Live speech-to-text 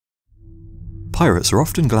Pirates are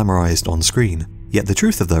often glamorized on screen, yet the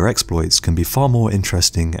truth of their exploits can be far more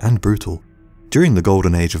interesting and brutal. During the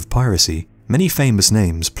golden age of piracy, many famous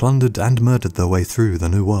names plundered and murdered their way through the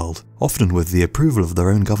New World, often with the approval of their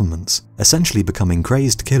own governments, essentially becoming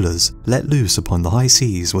crazed killers let loose upon the high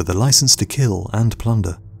seas with a license to kill and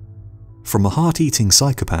plunder. From a heart-eating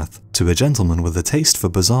psychopath to a gentleman with a taste for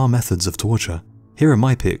bizarre methods of torture, here are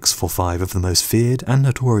my picks for 5 of the most feared and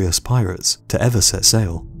notorious pirates to ever set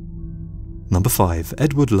sail. Number 5.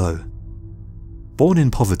 Edward Lowe. Born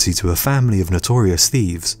in poverty to a family of notorious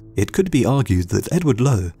thieves, it could be argued that Edward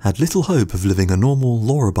Lowe had little hope of living a normal,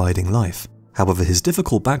 law-abiding life. However, his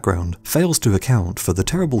difficult background fails to account for the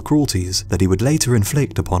terrible cruelties that he would later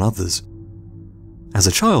inflict upon others. As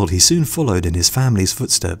a child, he soon followed in his family's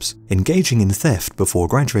footsteps, engaging in theft before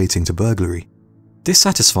graduating to burglary.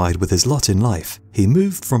 Dissatisfied with his lot in life, he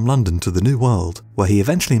moved from London to the New World, where he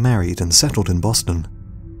eventually married and settled in Boston.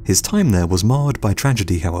 His time there was marred by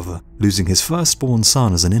tragedy, however, losing his firstborn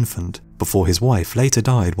son as an infant, before his wife later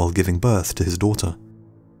died while giving birth to his daughter.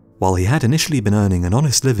 While he had initially been earning an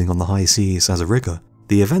honest living on the high seas as a rigger,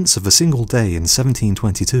 the events of a single day in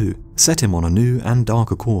 1722 set him on a new and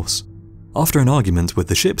darker course. After an argument with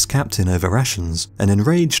the ship's captain over rations, an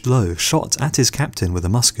enraged Lowe shot at his captain with a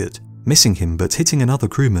musket, missing him but hitting another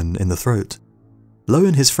crewman in the throat. Lowe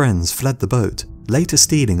and his friends fled the boat, later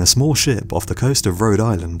stealing a small ship off the coast of Rhode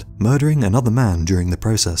Island, murdering another man during the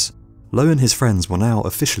process. Lowe and his friends were now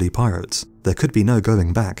officially pirates. There could be no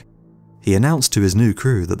going back. He announced to his new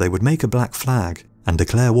crew that they would make a black flag and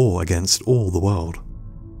declare war against all the world.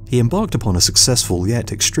 He embarked upon a successful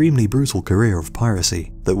yet extremely brutal career of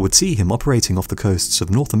piracy that would see him operating off the coasts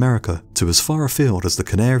of North America to as far afield as the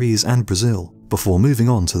Canaries and Brazil, before moving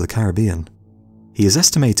on to the Caribbean. He is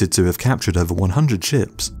estimated to have captured over 100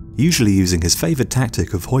 ships, usually using his favoured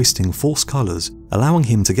tactic of hoisting false colours, allowing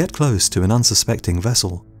him to get close to an unsuspecting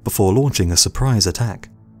vessel before launching a surprise attack.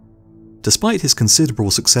 Despite his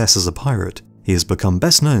considerable success as a pirate, he has become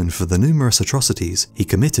best known for the numerous atrocities he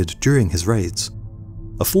committed during his raids.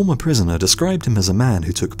 A former prisoner described him as a man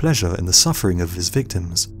who took pleasure in the suffering of his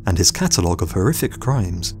victims, and his catalogue of horrific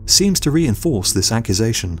crimes seems to reinforce this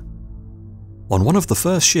accusation. On one of the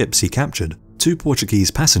first ships he captured, 2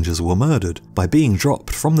 Portuguese passengers were murdered by being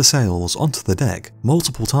dropped from the sails onto the deck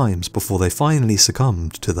multiple times before they finally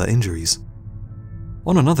succumbed to their injuries.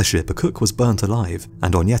 On another ship, a cook was burnt alive,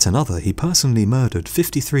 and on yet another he personally murdered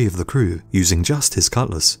 53 of the crew using just his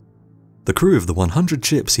cutlass. The crew of the 100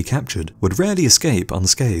 ships he captured would rarely escape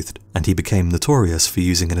unscathed, and he became notorious for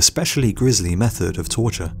using an especially grisly method of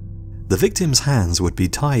torture. The victims' hands would be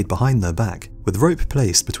tied behind their back, with rope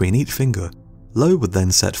placed between each finger. Lowe would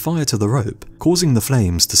then set fire to the rope, causing the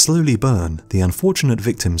flames to slowly burn the unfortunate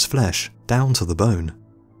victim's flesh down to the bone.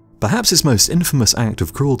 Perhaps his most infamous act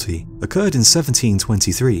of cruelty occurred in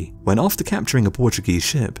 1723, when after capturing a Portuguese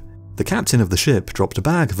ship, the captain of the ship dropped a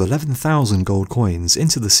bag of 11,000 gold coins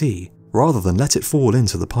into the sea, rather than let it fall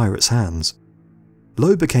into the pirates' hands.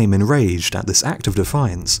 Lowe became enraged at this act of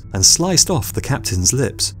defiance and sliced off the captain's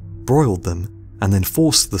lips, broiled them, and then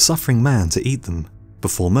forced the suffering man to eat them,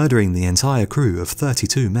 before murdering the entire crew of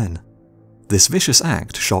 32 men. This vicious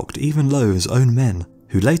act shocked even Lowe's own men,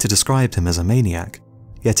 who later described him as a maniac,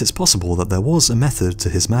 yet it's possible that there was a method to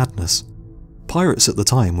his madness. Pirates at the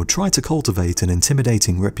time would try to cultivate an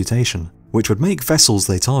intimidating reputation, which would make vessels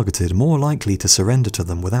they targeted more likely to surrender to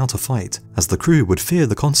them without a fight, as the crew would fear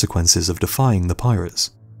the consequences of defying the pirates.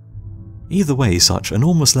 Either way, such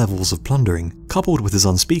enormous levels of plundering, coupled with his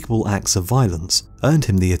unspeakable acts of violence, earned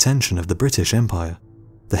him the attention of the British Empire.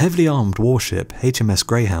 The heavily armed warship HMS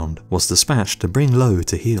Greyhound was dispatched to bring Lowe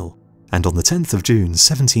to heel, and on the 10th of June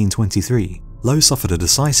 1723, Lowe suffered a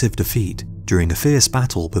decisive defeat during a fierce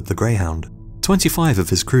battle with the Greyhound. 25 of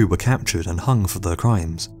his crew were captured and hung for their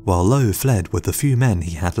crimes, while Lowe fled with the few men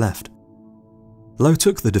he had left. Lowe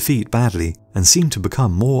took the defeat badly and seemed to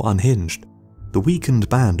become more unhinged. The weakened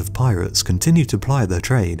band of pirates continued to ply their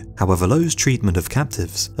trade, however Lowe's treatment of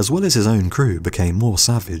captives, as well as his own crew, became more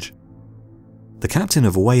savage. The captain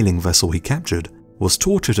of a whaling vessel he captured was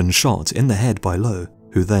tortured and shot in the head by Lowe,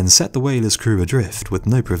 who then set the whaler's crew adrift with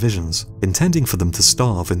no provisions, intending for them to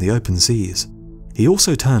starve in the open seas. He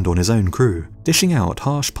also turned on his own crew, dishing out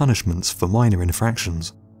harsh punishments for minor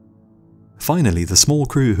infractions. Finally, the small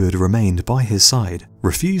crew who had remained by his side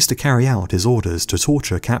refused to carry out his orders to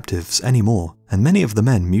torture captives anymore, and many of the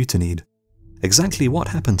men mutinied. Exactly what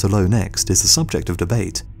happened to Lowe next is the subject of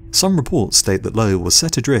debate. Some reports state that Lowe was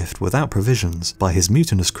set adrift without provisions by his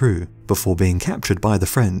mutinous crew before being captured by the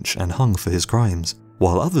French and hung for his crimes,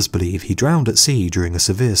 while others believe he drowned at sea during a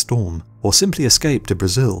severe storm, or simply escaped to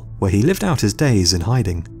Brazil, where he lived out his days in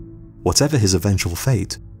hiding. Whatever his eventual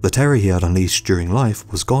fate, the terror he had unleashed during life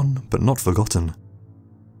was gone but not forgotten.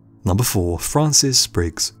 Number 4. Francis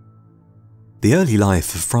Spriggs. The early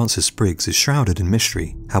life of Francis Spriggs is shrouded in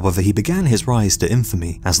mystery. However, he began his rise to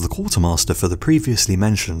infamy as the quartermaster for the previously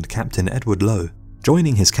mentioned Captain Edward Lowe,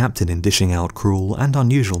 joining his captain in dishing out cruel and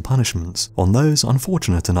unusual punishments on those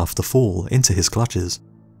unfortunate enough to fall into his clutches.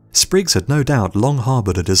 Spriggs had no doubt long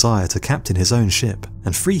harboured a desire to captain his own ship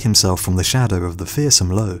and free himself from the shadow of the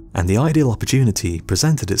fearsome Lowe, and the ideal opportunity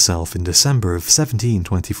presented itself in December of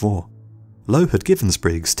 1724. Lowe had given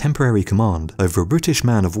Spriggs temporary command over a British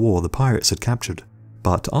man of war the pirates had captured,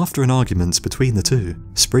 but after an argument between the two,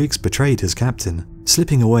 Spriggs betrayed his captain,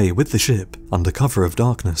 slipping away with the ship under cover of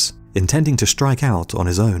darkness, intending to strike out on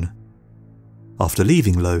his own. After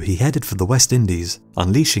leaving Lowe, he headed for the West Indies,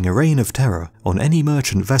 unleashing a reign of terror on any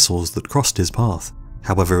merchant vessels that crossed his path.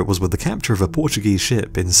 However, it was with the capture of a Portuguese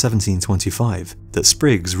ship in 1725 that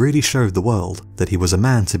Spriggs really showed the world that he was a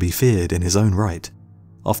man to be feared in his own right.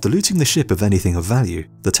 After looting the ship of anything of value,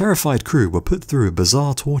 the terrified crew were put through a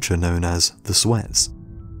bizarre torture known as the sweats.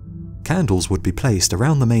 Candles would be placed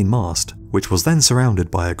around the main mast, which was then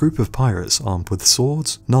surrounded by a group of pirates armed with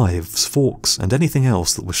swords, knives, forks, and anything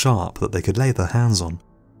else that was sharp that they could lay their hands on.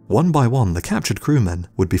 One by one, the captured crewmen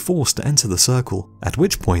would be forced to enter the circle, at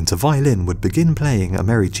which point a violin would begin playing a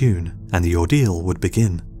merry tune, and the ordeal would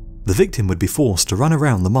begin. The victim would be forced to run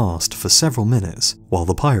around the mast for several minutes, while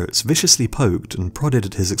the pirates viciously poked and prodded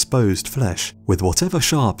at his exposed flesh with whatever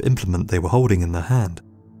sharp implement they were holding in their hand.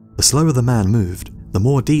 The slower the man moved, the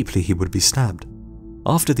more deeply he would be stabbed.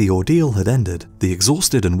 After the ordeal had ended, the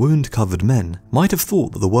exhausted and wound-covered men might have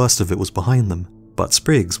thought that the worst of it was behind them, but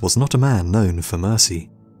Spriggs was not a man known for mercy.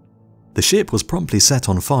 The ship was promptly set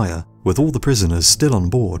on fire, with all the prisoners still on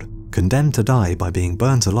board, condemned to die by being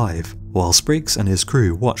burnt alive, while Spriggs and his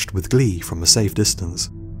crew watched with glee from a safe distance.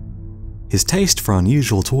 His taste for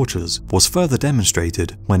unusual tortures was further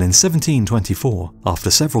demonstrated when in 1724, after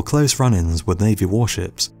several close run-ins with Navy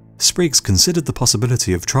warships, Spriggs considered the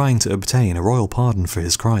possibility of trying to obtain a royal pardon for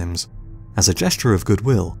his crimes. As a gesture of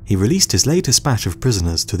goodwill, he released his latest batch of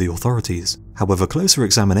prisoners to the authorities. However, closer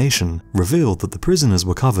examination revealed that the prisoners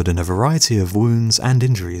were covered in a variety of wounds and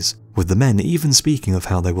injuries, with the men even speaking of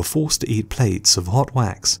how they were forced to eat plates of hot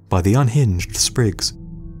wax by the unhinged Spriggs.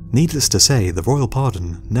 Needless to say, the royal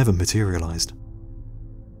pardon never materialized.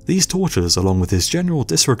 These tortures, along with his general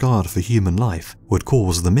disregard for human life, would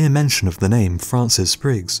cause the mere mention of the name Francis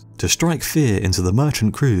Spriggs to strike fear into the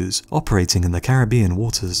merchant crews operating in the Caribbean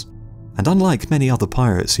waters. And unlike many other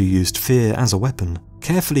pirates who used fear as a weapon,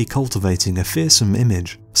 carefully cultivating a fearsome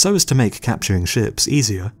image so as to make capturing ships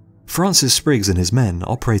easier, Francis Spriggs and his men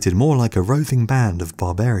operated more like a roving band of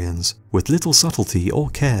barbarians, with little subtlety or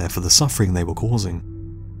care for the suffering they were causing.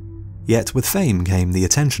 Yet with fame came the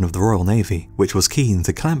attention of the Royal Navy, which was keen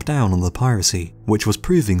to clamp down on the piracy, which was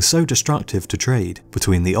proving so destructive to trade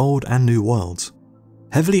between the Old and New Worlds.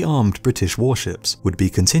 Heavily armed British warships would be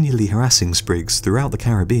continually harassing Spriggs throughout the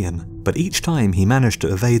Caribbean, but each time he managed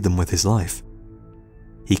to evade them with his life.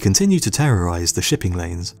 He continued to terrorise the shipping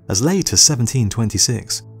lanes as late as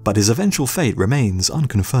 1726, but his eventual fate remains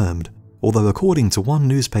unconfirmed, although according to one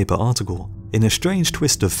newspaper article, in a strange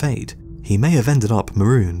twist of fate, he may have ended up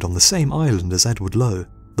marooned on the same island as Edward Lowe,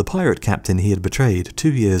 the pirate captain he had betrayed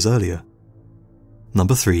 2 years earlier.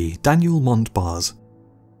 Number 3. Daniel Montbaz.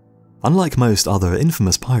 Unlike most other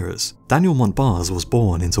infamous pirates, Daniel Montbaz was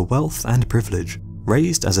born into wealth and privilege,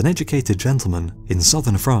 raised as an educated gentleman in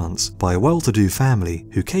southern France by a well-to-do family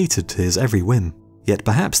who catered to his every whim. Yet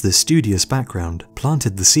perhaps this studious background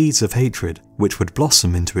planted the seeds of hatred which would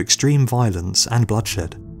blossom into extreme violence and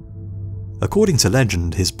bloodshed. According to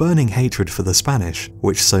legend, his burning hatred for the Spanish,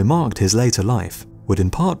 which so marked his later life, would in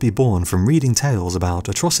part be born from reading tales about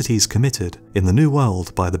atrocities committed in the New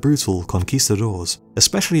World by the brutal conquistadors,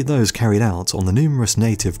 especially those carried out on the numerous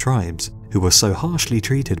native tribes who were so harshly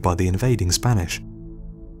treated by the invading Spanish.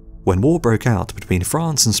 When war broke out between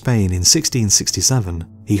France and Spain in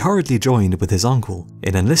 1667, he hurriedly joined with his uncle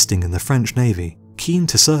in enlisting in the French Navy, keen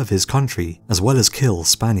to serve his country as well as kill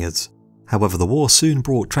Spaniards. However, the war soon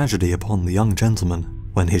brought tragedy upon the young gentleman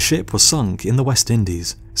when his ship was sunk in the West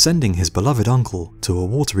Indies, sending his beloved uncle to a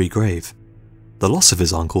watery grave. The loss of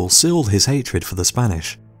his uncle sealed his hatred for the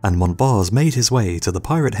Spanish, and Montbaz made his way to the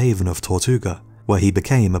pirate haven of Tortuga, where he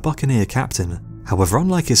became a buccaneer captain. However,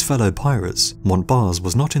 unlike his fellow pirates, Montbaz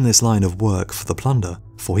was not in this line of work for the plunder,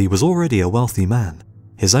 for he was already a wealthy man.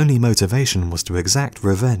 His only motivation was to exact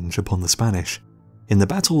revenge upon the Spanish. In the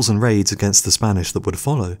battles and raids against the Spanish that would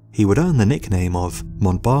follow, he would earn the nickname of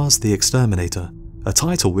Montbaz the Exterminator, a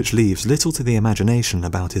title which leaves little to the imagination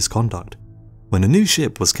about his conduct. When a new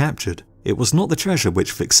ship was captured, it was not the treasure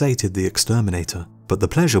which fixated the exterminator, but the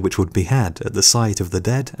pleasure which would be had at the sight of the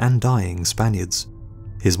dead and dying Spaniards.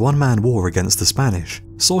 His one-man war against the Spanish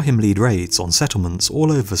saw him lead raids on settlements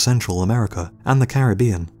all over Central America and the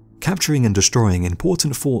Caribbean, capturing and destroying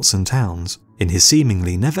important forts and towns in his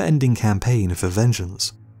seemingly never-ending campaign for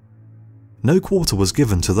vengeance. No quarter was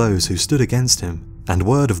given to those who stood against him, and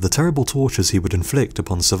word of the terrible tortures he would inflict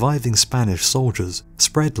upon surviving Spanish soldiers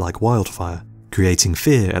spread like wildfire, creating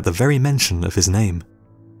fear at the very mention of his name.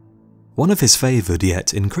 One of his favoured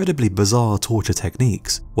yet incredibly bizarre torture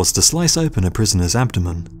techniques was to slice open a prisoner's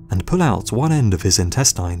abdomen and pull out one end of his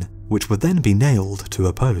intestine, which would then be nailed to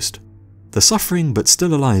a post. The suffering but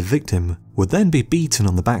still alive victim would then be beaten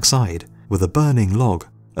on the backside with a burning log,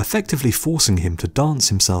 effectively forcing him to dance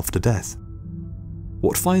himself to death.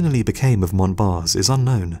 What finally became of Montbars is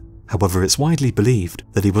unknown, however it's widely believed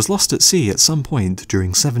that he was lost at sea at some point during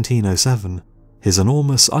 1707, his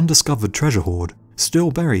enormous undiscovered treasure hoard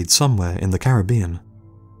still buried somewhere in the Caribbean.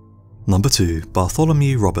 Number 2.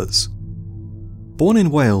 Bartholomew Roberts. Born in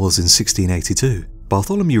Wales in 1682,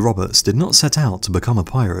 Bartholomew Roberts did not set out to become a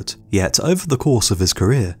pirate, yet over the course of his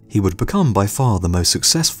career he would become by far the most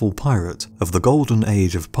successful pirate of the golden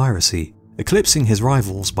age of piracy, eclipsing his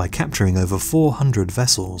rivals by capturing over 400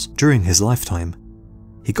 vessels during his lifetime.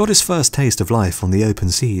 He got his first taste of life on the open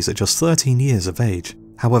seas at just 13 years of age.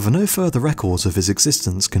 However, no further records of his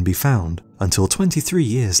existence can be found until 23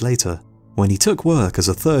 years later, when he took work as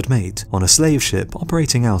a third mate on a slave ship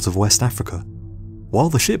operating out of West Africa. While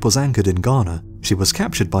the ship was anchored in Ghana, she was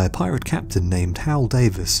captured by a pirate captain named Hal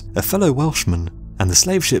Davis, a fellow Welshman, and the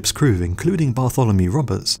slave ship's crew, including Bartholomew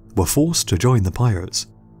Roberts, were forced to join the pirates.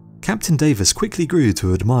 Captain Davis quickly grew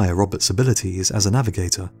to admire Roberts' abilities as a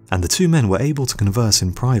navigator, and the two men were able to converse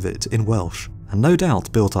in private in Welsh, and no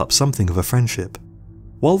doubt built up something of a friendship.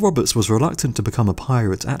 While Roberts was reluctant to become a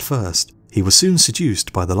pirate at first, he was soon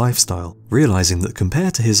seduced by the lifestyle, realizing that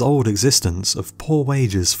compared to his old existence of poor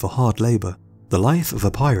wages for hard labor, the life of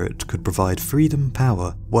a pirate could provide freedom,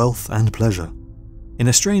 power, wealth, and pleasure. In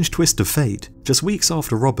a strange twist of fate, just weeks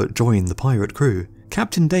after Robert joined the pirate crew,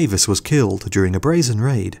 Captain Davis was killed during a brazen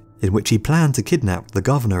raid in which he planned to kidnap the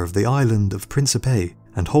governor of the island of Principe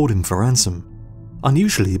and hold him for ransom.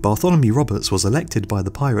 Unusually, Bartholomew Roberts was elected by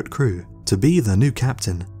the pirate crew to be the new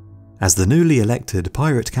captain. As the newly elected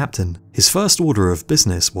pirate captain, his first order of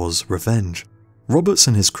business was revenge. Roberts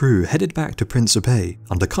and his crew headed back to Principe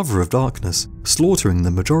under cover of darkness, slaughtering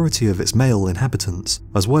the majority of its male inhabitants,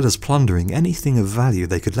 as well as plundering anything of value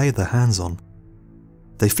they could lay their hands on.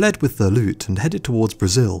 They fled with their loot and headed towards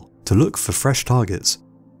Brazil to look for fresh targets.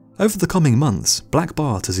 Over the coming months, Black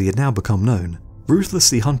Bart, as he had now become known,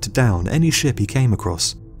 ruthlessly hunted down any ship he came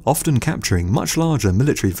across, often capturing much larger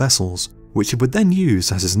military vessels, which he would then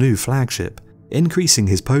use as his new flagship, increasing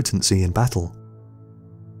his potency in battle.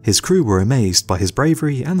 His crew were amazed by his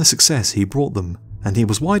bravery and the success he brought them, and he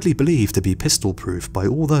was widely believed to be pistol-proof by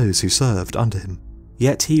all those who served under him.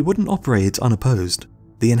 Yet he wouldn't operate unopposed.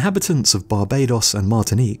 The inhabitants of Barbados and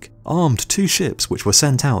Martinique armed two ships which were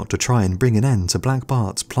sent out to try and bring an end to Black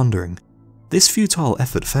Bart's plundering. This futile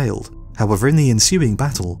effort failed. However, in the ensuing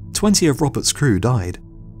battle, 20 of Roberts' crew died.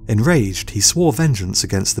 Enraged, he swore vengeance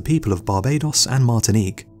against the people of Barbados and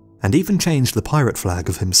Martinique, and even changed the pirate flag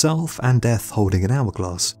of himself and Death holding an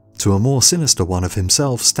hourglass to a more sinister one of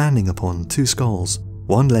himself standing upon two skulls,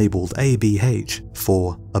 one labelled ABH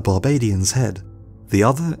for a Barbadian's head, the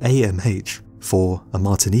other AMH for a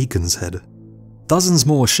Martinican's head. Dozens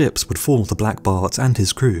more ships would fall to Black Bart and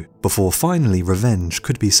his crew before finally revenge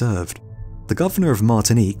could be served. The governor of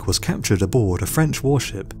Martinique was captured aboard a French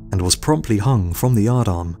warship and was promptly hung from the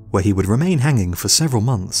yardarm, where he would remain hanging for several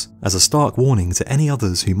months as a stark warning to any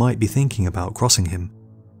others who might be thinking about crossing him.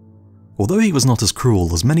 Although he was not as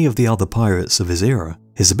cruel as many of the other pirates of his era,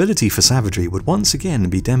 his ability for savagery would once again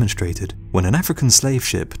be demonstrated when an African slave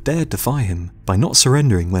ship dared defy him by not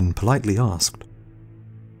surrendering when politely asked.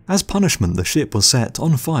 As punishment, the ship was set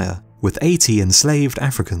on fire, with 80 enslaved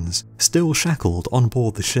Africans still shackled on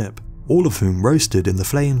board the ship, all of whom roasted in the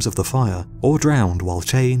flames of the fire or drowned while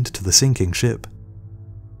chained to the sinking ship.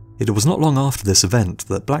 It was not long after this event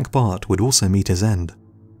that Black Bart would also meet his end.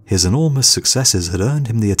 His enormous successes had earned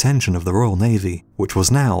him the attention of the Royal Navy, which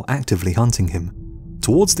was now actively hunting him.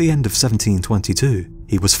 Towards the end of 1722,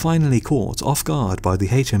 he was finally caught off guard by the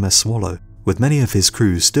HMS Swallow, with many of his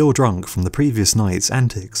crew still drunk from the previous night's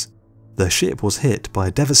antics. Their ship was hit by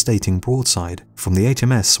a devastating broadside from the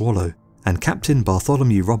HMS Swallow, and Captain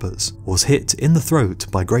Bartholomew Roberts was hit in the throat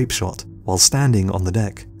by grape shot while standing on the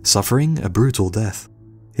deck, suffering a brutal death.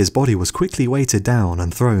 His body was quickly weighted down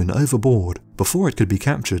and thrown overboard before it could be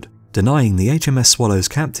captured, denying the HMS Swallow's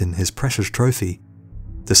captain his precious trophy.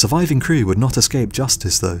 The surviving crew would not escape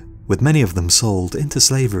justice though, with many of them sold into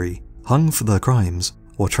slavery, hung for their crimes,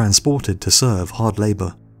 or transported to serve hard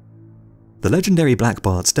labour. The legendary Black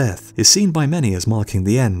Bart's death is seen by many as marking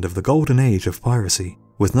the end of the golden age of piracy,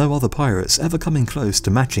 with no other pirates ever coming close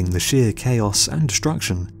to matching the sheer chaos and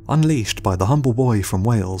destruction unleashed by the humble boy from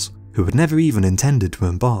Wales, who had never even intended to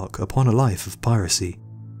embark upon a life of piracy.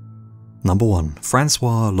 Number 1.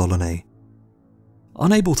 Francois l'Olonnais.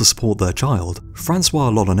 Unable to support their child, Francois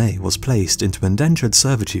l'Olonnais was placed into indentured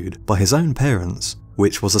servitude by his own parents,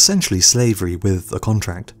 which was essentially slavery with a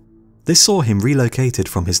contract. This saw him relocated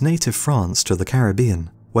from his native France to the Caribbean,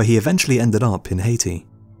 where he eventually ended up in Haiti.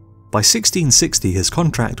 By 1660 his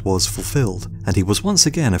contract was fulfilled, and he was once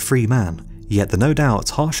again a free man, yet the no doubt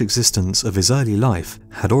harsh existence of his early life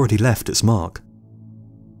had already left its mark.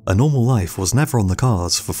 A normal life was never on the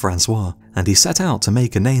cards for Francois, and he set out to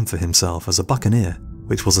make a name for himself as a buccaneer,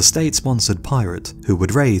 which was a state-sponsored pirate who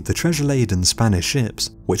would raid the treasure-laden Spanish ships,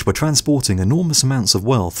 which were transporting enormous amounts of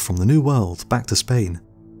wealth from the New World back to Spain.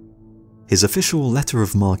 His official letter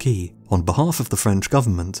of marque, on behalf of the French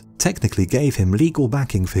government, technically gave him legal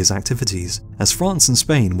backing for his activities, as France and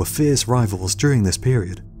Spain were fierce rivals during this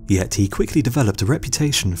period, yet he quickly developed a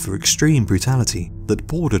reputation for extreme brutality that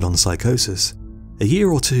bordered on psychosis. A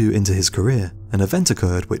year or two into his career, an event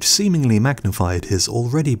occurred which seemingly magnified his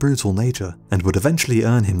already brutal nature and would eventually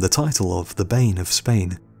earn him the title of the Bane of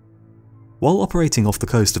Spain. While operating off the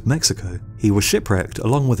coast of Mexico, he was shipwrecked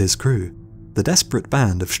along with his crew. The desperate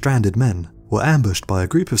band of stranded men were ambushed by a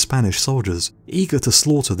group of Spanish soldiers eager to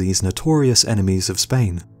slaughter these notorious enemies of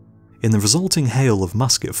Spain. In the resulting hail of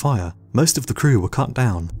musket fire, most of the crew were cut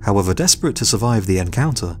down. However, desperate to survive the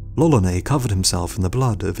encounter, l'Olonnais covered himself in the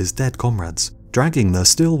blood of his dead comrades, dragging their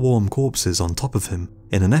still warm corpses on top of him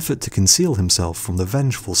in an effort to conceal himself from the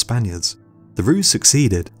vengeful Spaniards. The ruse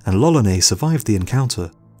succeeded, and l'Olonnais survived the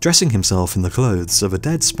encounter, dressing himself in the clothes of a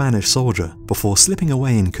dead Spanish soldier before slipping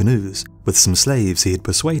away in canoes with some slaves he had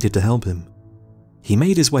persuaded to help him. He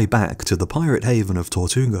made his way back to the pirate haven of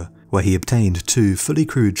Tortuga, where he obtained 2 fully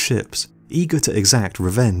crewed ships, eager to exact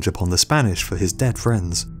revenge upon the Spanish for his dead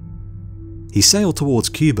friends. He sailed towards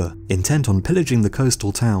Cuba, intent on pillaging the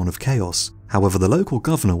coastal town of Chaos. However, the local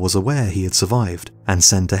governor was aware he had survived and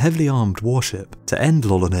sent a heavily armed warship to end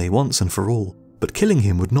l'Olonnais once and for all, but killing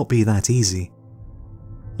him would not be that easy.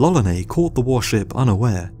 L'Olonnais caught the warship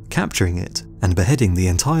unaware, capturing it and beheading the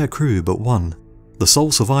entire crew but one, the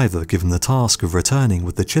sole survivor given the task of returning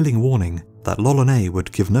with the chilling warning that l'Olonnais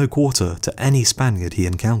would give no quarter to any Spaniard he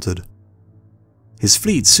encountered. His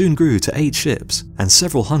fleet soon grew to 8 ships and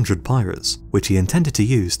several hundred pirates, which he intended to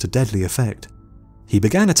use to deadly effect. He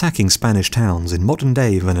began attacking Spanish towns in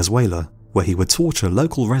modern-day Venezuela, where he would torture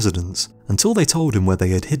local residents until they told him where they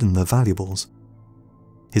had hidden their valuables.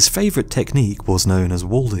 His favourite technique was known as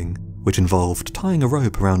walding, which involved tying a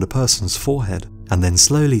rope around a person's forehead and then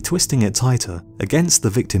slowly twisting it tighter against the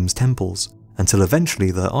victim's temples until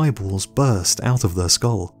eventually their eyeballs burst out of their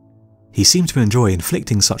skull. He seemed to enjoy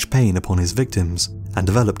inflicting such pain upon his victims and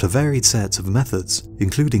developed a varied set of methods,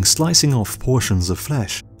 including slicing off portions of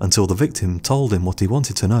flesh until the victim told him what he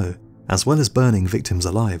wanted to know, as well as burning victims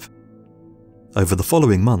alive. Over the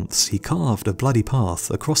following months, he carved a bloody path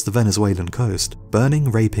across the Venezuelan coast,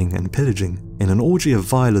 burning, raping and pillaging in an orgy of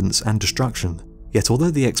violence and destruction. Yet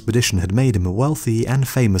although the expedition had made him a wealthy and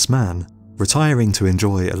famous man, retiring to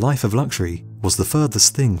enjoy a life of luxury was the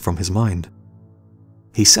furthest thing from his mind.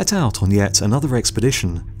 He set out on yet another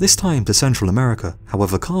expedition, this time to Central America.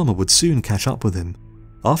 However, karma would soon catch up with him.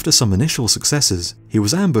 After some initial successes, he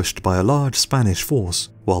was ambushed by a large Spanish force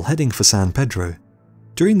while heading for San Pedro.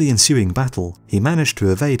 During the ensuing battle, he managed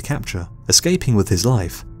to evade capture, escaping with his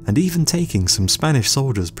life, and even taking some Spanish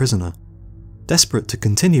soldiers prisoner. Desperate to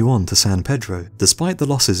continue on to San Pedro, despite the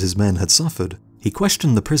losses his men had suffered, he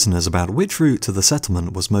questioned the prisoners about which route to the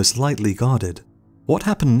settlement was most lightly guarded. What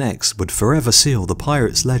happened next would forever seal the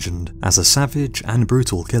pirate's legend as a savage and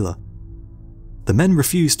brutal killer. The men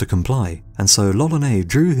refused to comply, and so l'Olonnais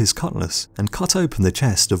drew his cutlass and cut open the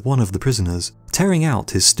chest of one of the prisoners, tearing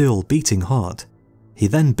out his still beating heart. He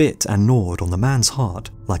then bit and gnawed on the man's heart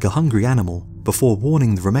like a hungry animal before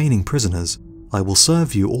warning the remaining prisoners, "I will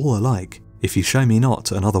serve you all alike if you show me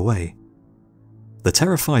not another way." The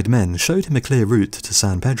terrified men showed him a clear route to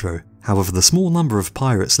San Pedro. However, the small number of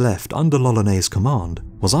pirates left under l'Olonnais' command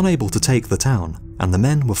was unable to take the town, and the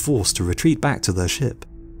men were forced to retreat back to their ship.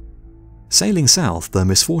 Sailing south, their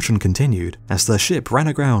misfortune continued as their ship ran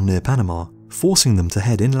aground near Panama, forcing them to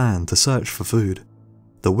head inland to search for food.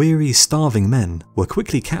 The weary, starving men were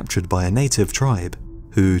quickly captured by a native tribe,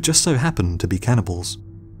 who just so happened to be cannibals.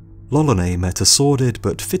 L'Ollonais met a sordid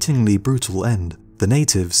but fittingly brutal end, the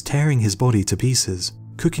natives tearing his body to pieces,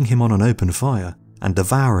 cooking him on an open fire, and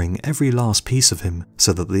devouring every last piece of him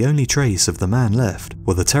so that the only trace of the man left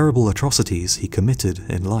were the terrible atrocities he committed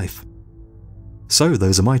in life. So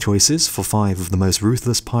those are my choices for 5 of the most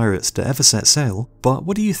ruthless pirates to ever set sail, but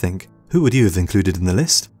what do you think? Who would you have included in the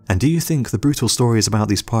list? And do you think the brutal stories about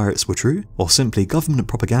these pirates were true, or simply government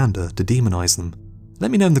propaganda to demonize them?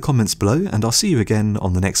 Let me know in the comments below, and I'll see you again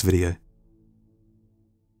on the next video.